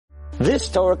This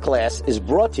Torah class is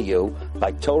brought to you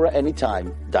by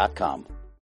TorahAnytime.com.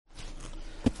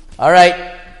 All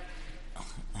right.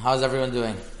 How's everyone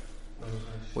doing?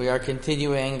 We are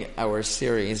continuing our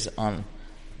series on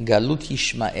Galut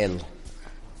Yishmael,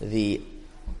 the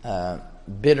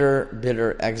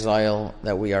bitter exile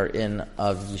that we are in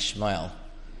of Yishmael.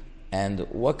 And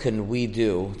what can we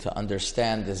do to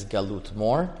understand this Galut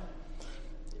more?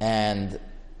 And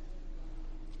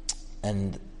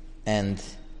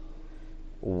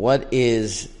what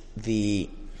is the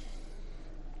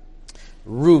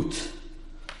root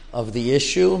of the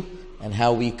issue and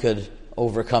how we could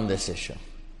overcome this issue.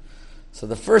 So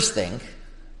the first thing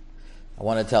I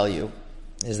want to tell you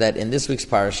is that in this week's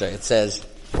parasha it says,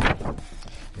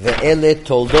 Ve'ele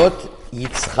toldot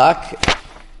Yitzchak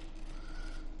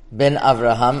ben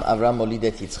Avraham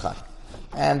olidet Yitzchak.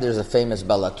 And there's a famous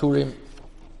Balaturim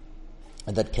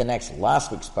that connects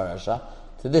last week's parasha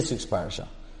to this week's parasha.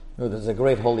 You know, there's a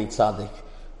great holy tzaddik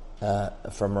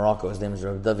from Morocco. His name is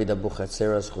Rabbi David Abu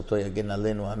Chatzera, Zchuto Yagin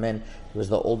Aleinu Amen. He was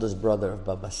the oldest brother of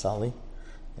Baba Sali,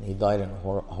 and he died in a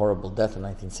horrible death in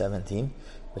 1917.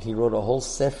 But he wrote a whole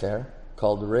sefer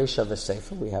called Reisha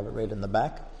V'Sefer. We have it right in the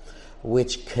back,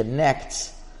 which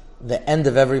connects the end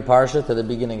of every parsha to the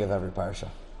beginning of every parsha.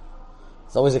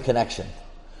 It's always a connection.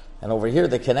 And over here,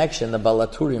 the connection, the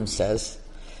Balaturim says,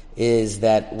 is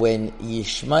that when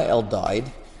Yishmael died,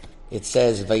 it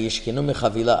says, "Vayishkenu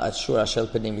mechavila at shura shel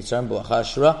penei Mitzrayim buacha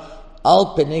shura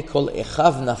al penei kol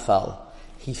echav nafal."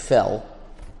 He fell.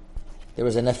 There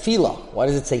was a nafila. Why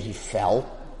does it say he fell?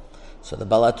 So the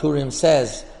Balaturim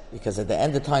says, because at the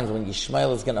end of times when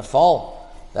Yishmael is going to fall,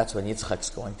 that's when Yitzchak's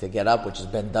going to get up, which is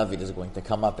Ben David is going to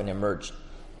come up and emerge.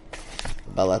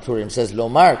 Balaturim says,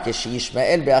 "Lomar keshi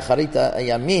Yishmael be'acharita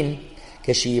yamin."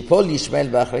 Keshiyipol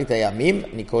Yishmael b'acharit hayamim,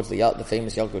 and he quotes the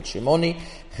famous Yalkut Shimoni,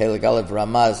 Chelik Aleph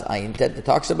Ramaz Ayin Tet, that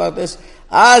talks about this.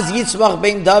 Az Yitzmach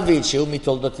ben David, shehu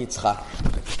mitoldot Yitzchak,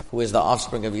 who is the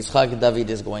offspring of Yitzchak, David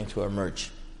is going to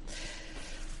emerge.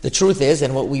 The truth is,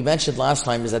 and what we mentioned last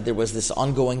time, is that there was this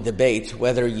ongoing debate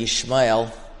whether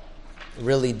Yishmael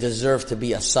really deserved to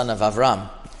be a son of Avram.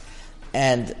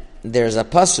 And there's a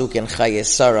pasuk in Chaye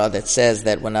Sarah that says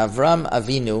that when Avram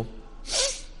Avinu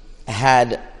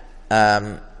had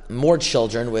more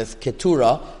children with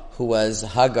Keturah, who was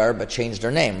Hagar but changed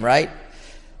her name, right?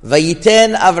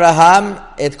 Vayiten Avraham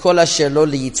et kol asher lo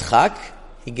liyitzchak.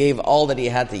 He gave all that he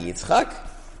had to Yitzchak.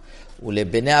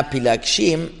 Ulebnei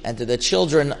Pilagshim, and to the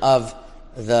children of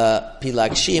the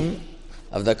Pilagshim,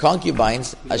 of the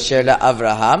concubines, asher la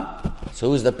Avraham. So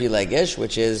who's the Pilagish?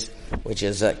 Which is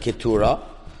Keturah,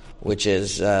 which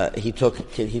is he took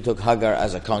Hagar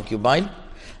as a concubine.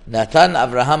 Natan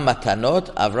Avraham matanot.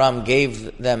 Avram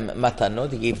gave them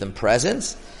matanot. He gave them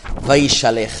presents.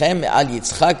 Vayishalechem al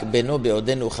Yitzchak beno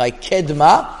beodenu chai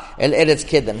kedma el eretz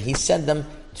kedem. He sent them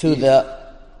to the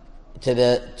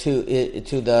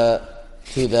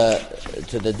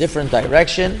different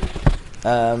direction.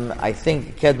 I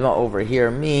think kedma over here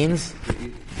means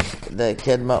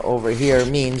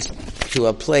to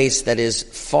a place that is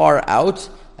far out,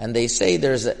 and they say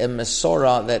there's a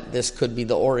Mesorah that this could be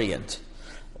the Orient,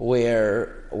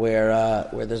 where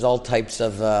there's all types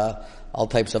of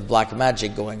black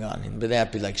magic going on in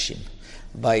Bnei Pilagshim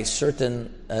by certain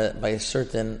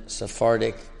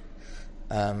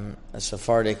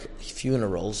Sephardic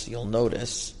funerals. You'll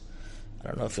notice, I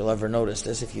don't know if you'll ever notice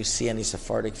this, if you see any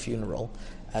Sephardic funeral,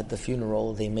 at the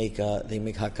funeral they make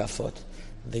hakafot.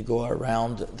 They go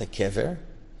around the kever,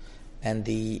 and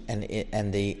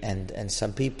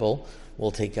some people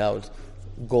will take out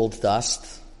gold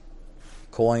dust,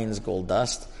 coins, gold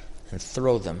dust, and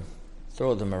throw them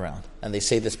around. And they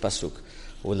say this pasuk,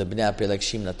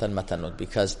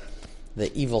 because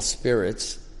the evil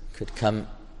spirits could come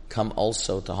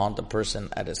also to haunt a person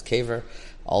at his kever.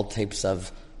 All types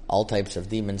of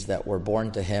demons that were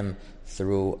born to him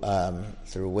through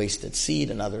wasted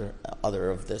seed and other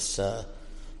of this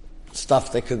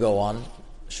stuff that could go on.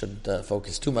 Should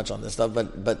focus too much on this stuff,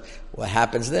 but what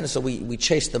happens then? So we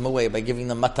chase them away by giving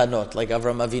them matanot, like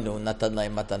Avram Avinu, natan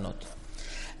lahem matanot,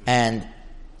 and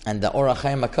the Orach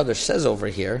Chaim HaKadosh says over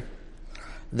here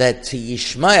that to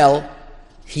Yishmael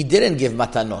he didn't give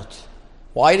matanot.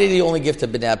 Why did he only give to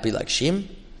Bnei Pilagshim?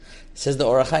 Says the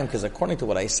Orach Chaim, because according to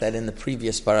what I said in the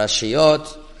previous parashiyot,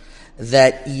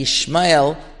 that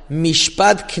Yishmael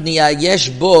mishpat kniya yesh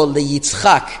bo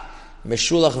leYitzchak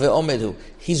meshulach ve'omedu.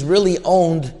 He's really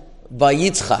owned by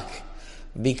Yitzchak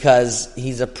because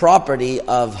he's a property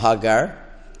of Hagar,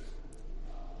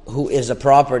 who is a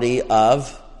property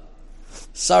of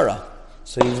Sarah.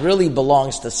 So he really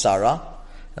belongs to Sarah,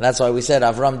 and that's why we said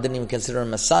Avram didn't even consider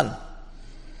him a son.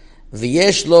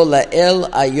 V'yesh lo la'el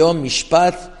ayom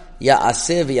mishpat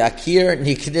ya'aseh v'yakir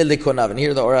nikne likonav. And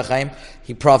here the Orach Chaim,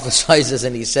 he prophesizes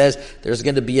and he says there's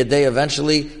going to be a day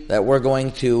eventually that we're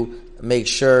going to make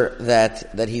sure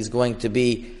that he's going to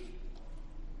be,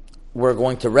 we're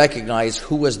going to recognize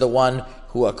who was the one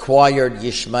who acquired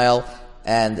Yishmael,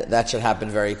 and that should happen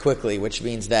very quickly, which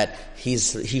means that he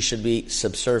should be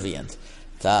subservient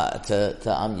to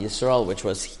Am Yisrael, which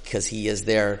was because he is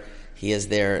their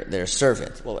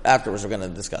servant. Well, afterwards we're going to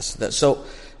discuss that.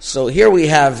 So here we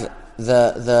have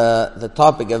the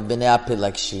topic of Bnei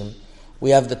Apilakshim.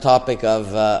 We have the topic of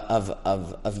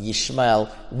Yishmael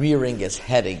rearing his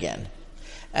head again,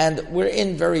 and we're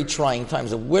in very trying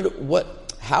times. How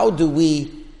do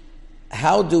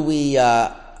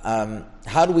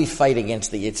we fight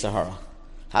against the Yetzer Hara?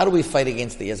 How do we fight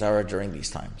against the Yetzer Hara during these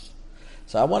times?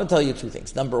 So I want to tell you two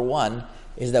things. Number one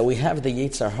is that we have the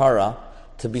Yetzer Hara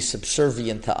to be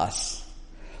subservient to us.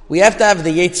 We have to have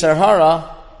the Yetzer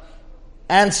Hara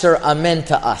answer amen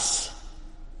to us.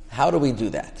 How do we do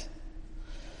that?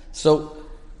 So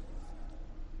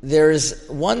there's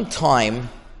one time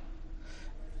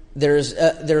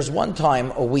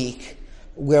a week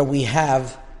where we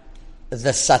have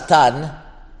the Satan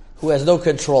who has no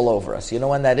control over us. You know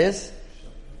when that is?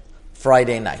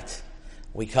 Friday night.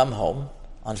 We come home.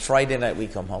 On Friday night we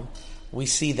come home. We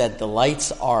see that the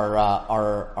lights are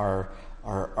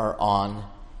on.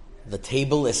 The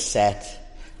table is set.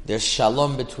 There's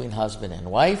shalom between husband and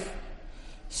wife.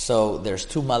 So there's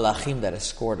two malachim that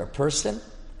escort a person.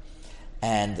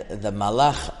 And the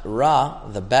malach Ra,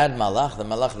 the bad malach, the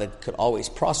malach that could always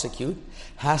prosecute,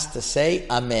 has to say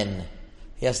amen.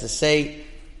 He has to say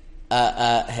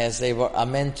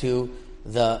amen to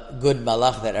the good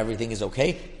malach that everything is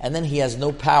okay, and then he has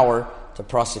no power to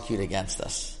prosecute against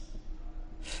us.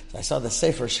 So I saw the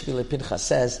Sefer Shvile Pinchas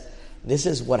says this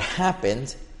is what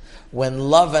happened when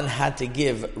Lavan had to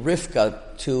give Rivka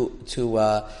to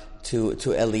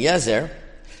Eliezer.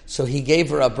 So he gave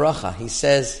her a bracha. He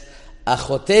says,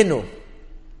 Achotenu,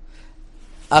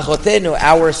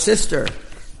 our sister,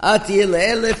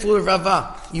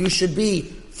 you should be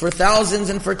for thousands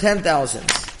and for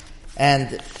 10,000s.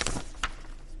 And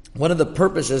one of the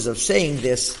purposes of saying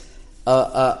this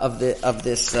of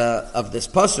this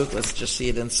pasuk, let's just see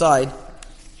it inside.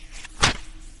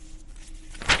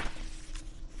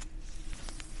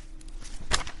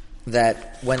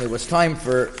 That when it was time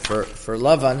for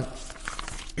Lavan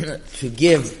to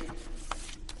give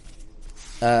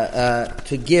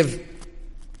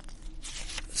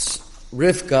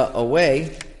Rivka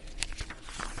away,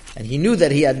 and he knew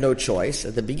that he had no choice.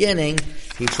 At the beginning,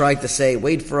 he tried to say,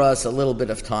 wait for us a little bit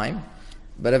of time.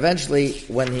 But eventually,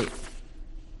 when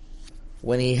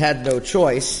he had no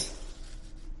choice,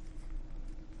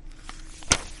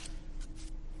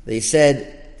 they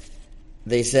said,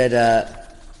 Me'adonai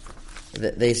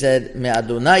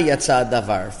yatsa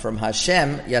davar, from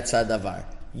Hashem yatsa davar.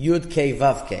 Yud Kei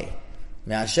Vav Kei.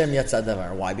 Me'Hashem yatsa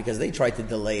davar. Why? Because they tried to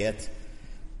delay it,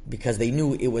 because they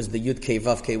knew it was the Yud Kei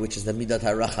Vav Kei, which is the Midat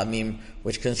HaRachamim,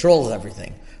 which controls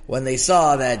everything. When they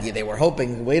saw that, they were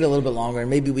hoping, wait a little bit longer, and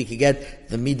maybe we could get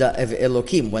the Midah of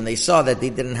Elokim. When they saw that they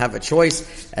didn't have a choice,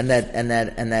 and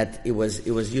that it was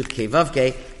Yud Kei Vav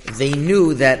Kei, they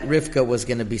knew that Rivka was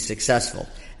going to be successful.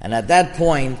 And at that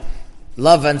point,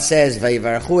 Lavan says,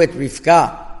 Vayivarchu et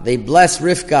Rivka, they bless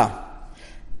Rivka.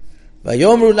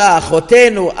 Vayomru la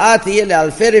achotenu at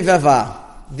yele alfei revava.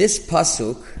 This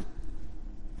pasuk,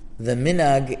 the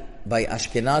minhag by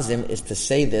Ashkenazim is to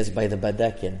say this by the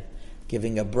Badekin,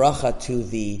 giving a bracha to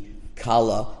the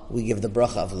Kala, we give the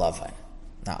bracha of Lavan.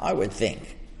 Now I would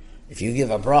think, if you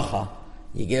give a bracha,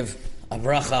 you give a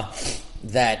bracha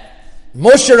that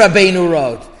Moshe Rabbeinu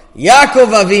wrote,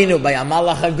 Yaakov Avinu by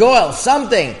Amalach HaGoel,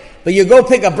 something. But you go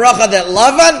pick a bracha that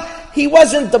Lavan, he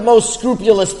wasn't the most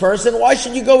scrupulous person. Why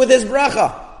should you go with his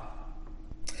bracha?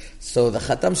 So the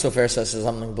Khatam Sofer says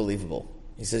something unbelievable.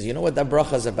 He says, you know what that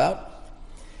bracha is about?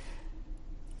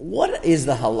 What is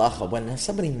the halacha when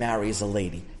somebody marries a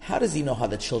lady? How does he know how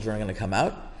the children are going to come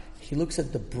out? He looks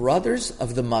at the brothers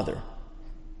of the mother.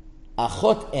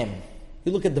 Achot em.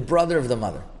 You look at the brother of the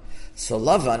mother. So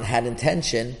Lavan had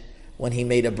intention when he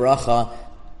made a bracha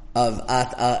of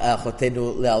at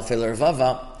achotenu le'alfei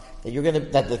revava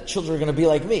that the children are going to be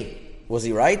like me. Was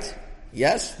he right?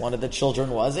 Yes. One of the children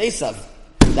was Esav.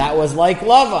 That was like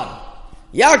Lavan.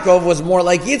 Yaakov was more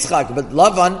like Yitzchak, but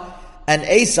Lavan and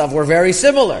Esav were very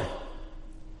similar.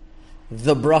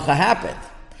 The bracha happened.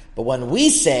 But when we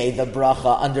say the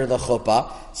bracha under the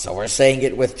chuppah, so we're saying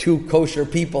it with two kosher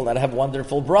people that have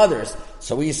wonderful brothers.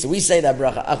 So we say that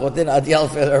bracha, Achotenu ad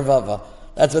yalfei revava.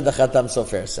 That's what the Khatam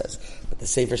Sofer says. But the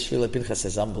Sefer Shvila Pinchas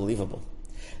is unbelievable.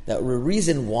 That the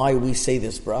reason why we say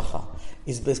this bracha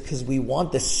is because we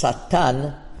want the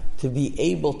Satan to be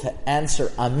able to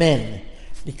answer Amen.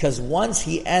 Because once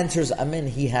he answers Amen,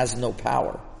 he has no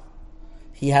power.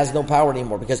 He has no power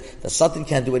anymore because the Satan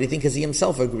can't do anything because he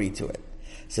himself agreed to it.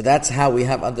 So that's how we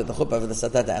have under the chuppah for the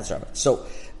Satan to answer Amen. So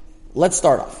let's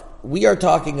start off. We are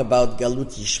talking about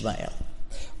Galut Yishmael.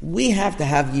 We have to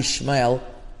have Yishmael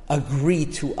agree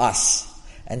to us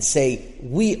and say,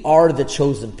 we are the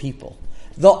chosen people.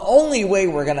 The only way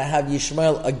we're going to have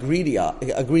Yishmael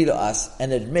agree to us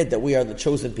and admit that we are the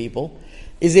chosen people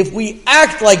is if we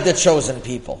act like the chosen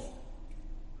people.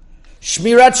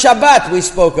 Shmirat Shabbat we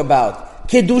spoke about.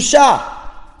 Kedusha.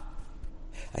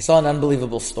 I saw an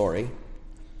unbelievable story.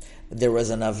 There was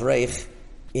an Avreich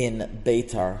in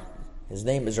Beitar. His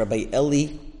name is Rabbi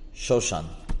Eli Shoshan.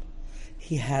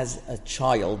 He has a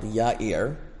child,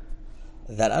 Yair,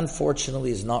 that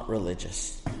unfortunately is not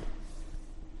religious.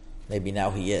 Maybe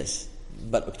now he is.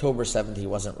 But October 7th, he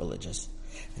wasn't religious.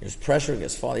 And there's pressure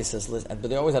against his father. He says, listen, but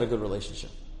they always had a good relationship.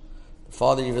 The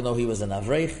father, even though he was an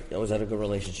Avreich, he always had a good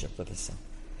relationship with his son.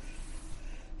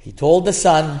 He told the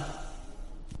son,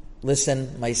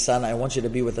 listen, my son, I want you to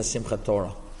be with us Simchat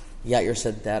Torah. Yair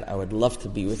said, Dad, I would love to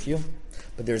be with you,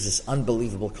 but there's this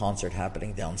unbelievable concert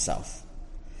happening down south.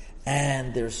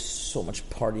 And there's so much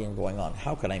partying going on.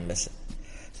 How can I miss it?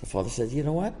 So the father said, you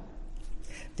know what?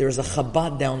 There's a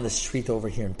Chabad down the street over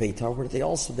here in Beitar where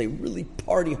they really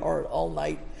party hard all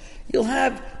night. You'll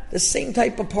have the same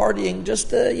type of partying,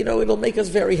 just, it'll make us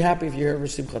very happy if you're here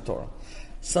for Simchat Torah.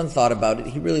 Son thought about it.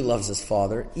 He really loves his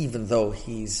father, even though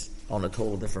he's on a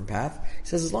total different path. He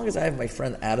says, as long as I have my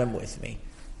friend Adam with me,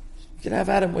 you can have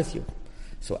Adam with you.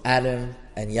 So Adam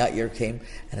and Yair came,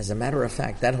 and as a matter of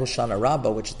fact, that Hoshana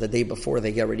Rabbah, which is the day before,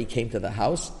 they already came to the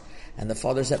house, and the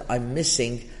father said, I'm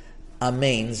missing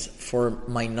Amens for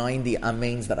my 90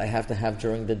 Amens that I have to have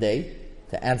during the day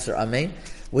to answer Amen.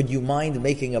 Would you mind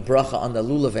making a bracha on the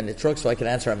lulav and the truck so I can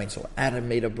answer Amen? So Adam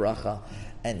made a bracha,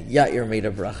 and Yair made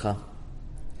a bracha.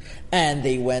 And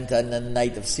they went on the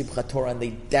night of Simchat Torah, and they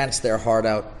danced their heart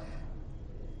out.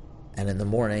 And in the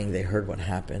morning, they heard what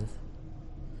happened.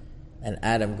 And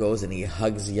Adam goes and he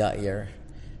hugs Yair,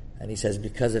 and he says,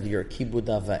 because of your kibud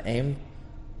ava'im,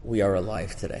 we are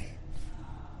alive today.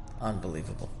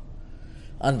 Unbelievable.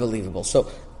 Unbelievable. So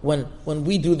when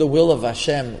we do the will of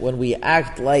Hashem, when we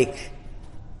act like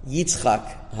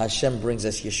Yitzchak, Hashem brings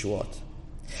us Yeshuot.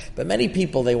 But many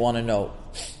people, they want to know,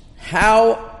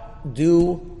 how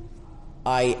do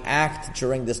I act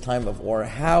during this time of war?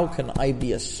 How can I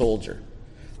be a soldier?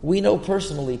 We know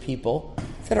personally people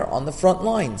that are on the front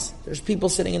lines. There's people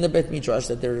sitting in the Beit Midrash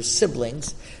that their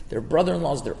siblings, their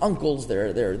brother-in-laws, their uncles,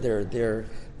 their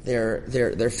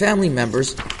family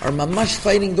members are mamash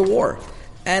fighting the war.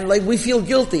 And we feel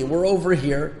guilty. We're over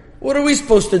here. What are we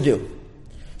supposed to do?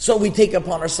 So we take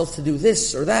upon ourselves to do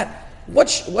this or that.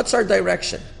 What's our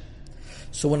direction?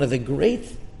 So one of the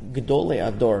great Gedolei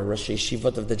Ador, Rosh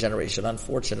Yeshivot of the generation,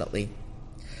 unfortunately,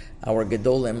 our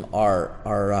Gedolim are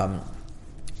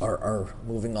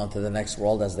moving on to the next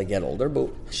world as they get older,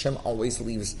 but Hashem always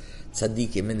leaves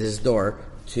tzaddikim in his door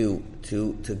to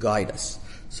guide us.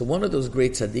 So one of those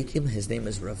great tzaddikim, his name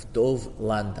is Rav Dov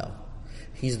Landau.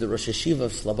 He's the Rosh Yeshiva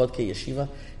of Slobodka Yeshiva.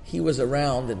 He was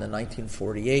around in the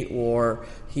 1948 war.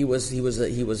 He knew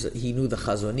the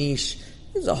Chazon Ish.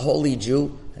 He was a holy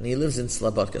Jew, and he lives in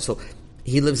Slobodka. So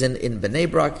he lives in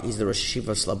Bnei Brak. He's the Rosh Yeshiva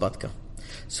of Slobodka.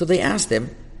 So they asked him,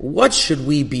 what should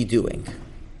we be doing?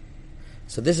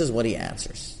 So this is what he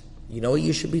answers. You know what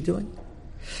you should be doing?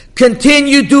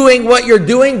 Continue doing what you're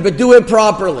doing, but do it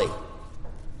properly.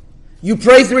 You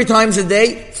pray 3 times a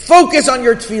day. Focus on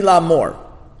your tefillah more.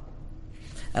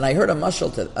 And I heard a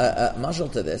mashal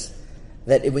to this,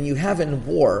 that when you have in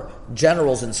war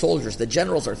generals and soldiers, the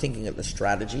generals are thinking of the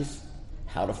strategies,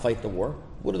 how to fight the war.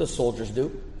 What do the soldiers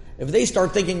do? If they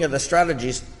start thinking of the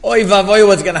strategies, oy vavoy,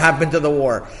 what's going to happen to the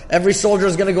war? Every soldier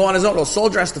is going to go on his own. No,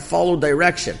 soldier has to follow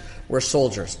direction. We're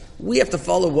soldiers. We have to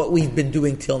follow what we've been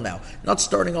doing till now. Not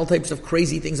starting all types of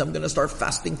crazy things. I'm going to start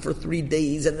fasting for 3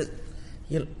 days.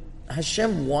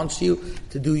 Hashem wants you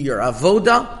to do your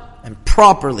avoda and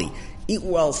properly. Eat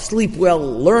well, sleep well,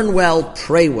 learn well,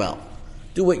 pray well.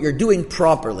 Do what you're doing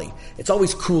properly. It's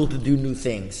always cool to do new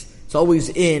things. It's always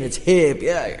in, it's hip,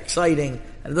 exciting,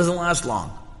 and it doesn't last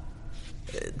long.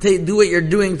 Do what you're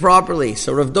doing properly.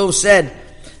 So Rav Dov said,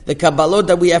 the kabbalot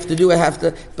that we have to do,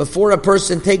 before a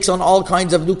person takes on all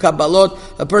kinds of new kabbalot,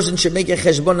 a person should make a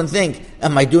cheshbon and think,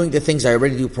 am I doing the things I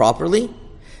already do properly?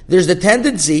 There's the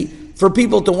tendency for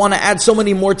people to want to add so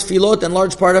many more tefillot and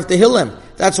large part of Tehillim.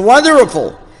 That's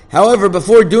wonderful. However,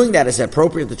 before doing that, it's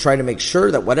appropriate to try to make sure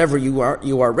that whatever you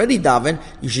are ready daven,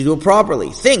 you should do it properly.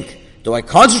 Think, do I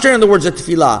concentrate on the words of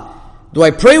tefillah? Do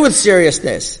I pray with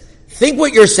seriousness? Think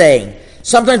what you're saying.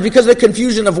 Sometimes because of the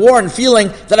confusion of war and feeling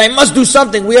that I must do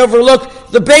something, we overlook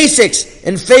the basics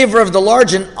in favor of the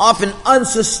large and often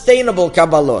unsustainable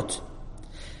kabbalot.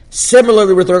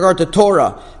 Similarly, with regard to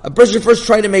Torah, a person should first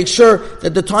try to make sure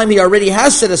that the time he already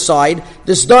has set aside,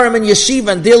 this darim and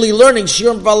yeshiva and daily learning,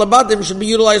 shiurim v'alabatim, should be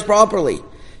utilized properly.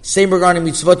 Same regarding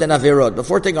mitzvot and averot.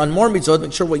 Before taking on more mitzvot,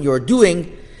 make sure what you are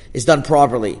doing is done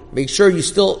properly. Make sure you're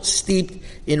still steeped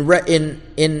in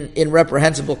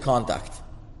reprehensible conduct.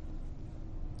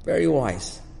 Very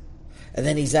wise. And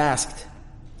then he's asked,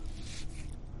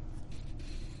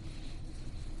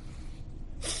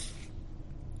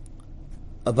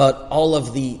 about all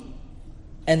of the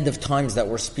end of times that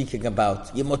we're speaking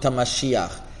about, Yemot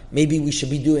Mashiach. Maybe we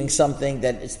should be doing something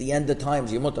that it's the end of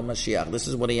times, Yemot Mashiach. This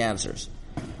is what he answers.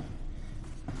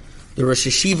 The Rosh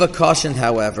Hashiva cautioned,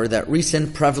 however, that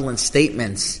recent prevalent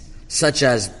statements, such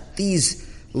as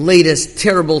these latest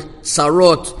terrible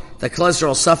sarot, that Klal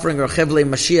Yisrael suffering or Chevlei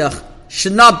Mashiach,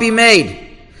 should not be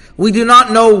made. We do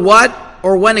not know what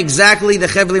or when exactly the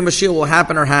Chevlei Mashiach will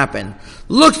happen.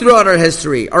 Look throughout our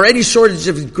history. Are any shortage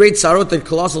of great sarot and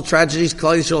colossal tragedies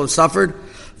Klal Yisrael have suffered?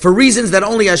 For reasons that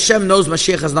only Hashem knows,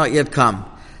 Mashiach has not yet come.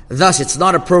 Thus, it's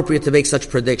not appropriate to make such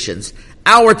predictions.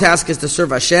 Our task is to serve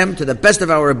Hashem to the best of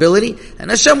our ability, and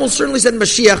Hashem will certainly send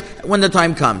Mashiach when the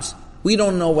time comes. We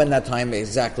don't know when that time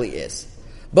exactly is.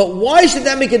 But why should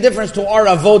that make a difference to our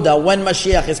avoda when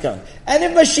Mashiach is coming? And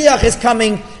if Mashiach is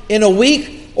coming in a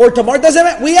week or tomorrow, it doesn't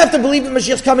matter. We have to believe that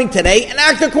Mashiach is coming today and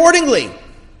act accordingly.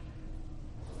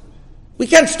 We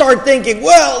can't start thinking,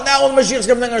 well, now when Mashiach is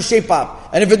coming, I'm going to shape up.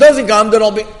 And if it doesn't come, then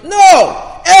I'll be...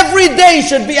 No! Every day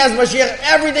should be as Mashiach.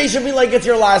 Every day should be like it's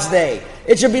your last day.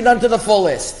 It should be done to the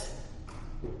fullest.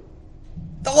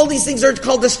 All these things are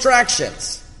called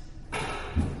distractions.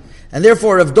 And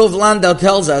therefore, if Dov Landau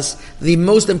tells us the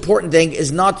most important thing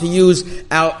is not to use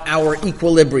our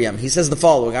equilibrium. He says the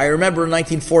following: I remember in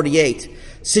 1948,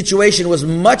 situation was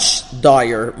much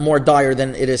more dire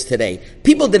than it is today.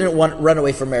 People didn't run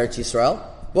away from Eretz Yisrael.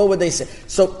 What would they say?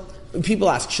 So people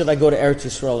ask, should I go to Eretz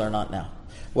Yisrael or not now?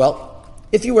 Well,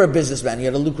 if you were a businessman, you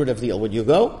had a lucrative deal, would you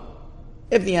go?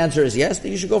 If the answer is yes,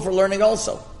 then you should go for learning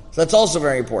also. So that's also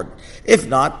very important. If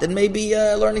not, then maybe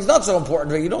learning is not so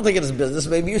important. You don't think it is business,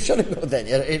 maybe you shouldn't go then.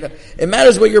 It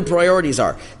matters what your priorities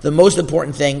are. The most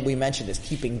important thing we mentioned is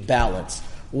keeping balance.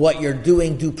 What you're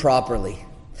doing, do properly.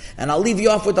 And I'll leave you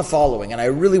off with the following, and I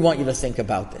really want you to think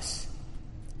about this.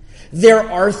 There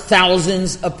are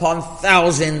thousands upon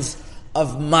thousands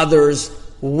of mothers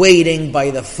waiting by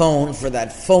the phone for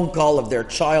that phone call of their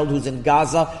child who's in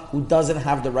Gaza, who doesn't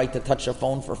have the right to touch a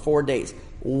phone for 4 days.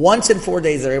 Once in 4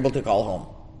 days, they're able to call home.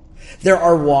 There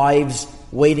are wives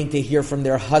waiting to hear from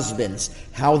their husbands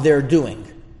how they're doing.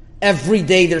 Every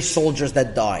day there's soldiers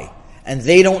that die, and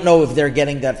they don't know if they're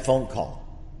getting that phone call.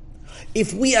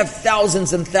 If we have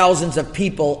thousands and thousands of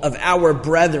people, of our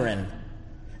brethren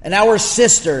and our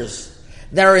sisters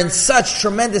that are in such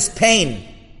tremendous pain,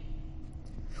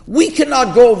 we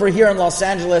cannot go over here in Los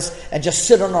Angeles and just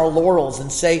sit on our laurels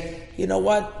and say, you know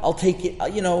what, I'll take it,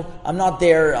 I'm not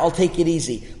there, I'll take it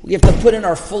easy. We have to put in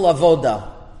our full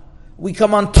avoda. We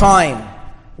come on time.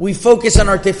 We focus on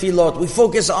our tefillot. We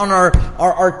focus on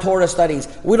our Torah studies.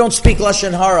 We don't speak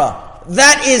Lashon Hara.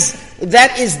 That is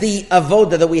the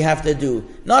avoda that we have to do.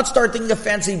 Not start thinking of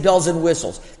fancy bells and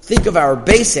whistles. Think of our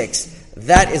basics.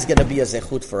 That is going to be a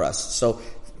zechut for us.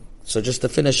 So just to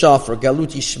finish off, for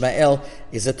Galut Yishmael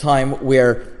is a time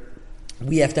where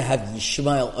we have to have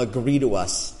Yishmael agree to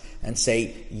us and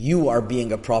say, you are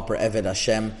being a proper Eved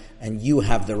Hashem, and you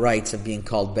have the rights of being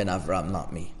called Ben Avram,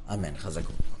 not me. Amen.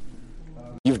 Chazakum.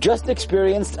 You've just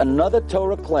experienced another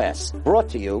Torah class brought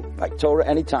to you by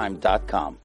TorahAnytime.com.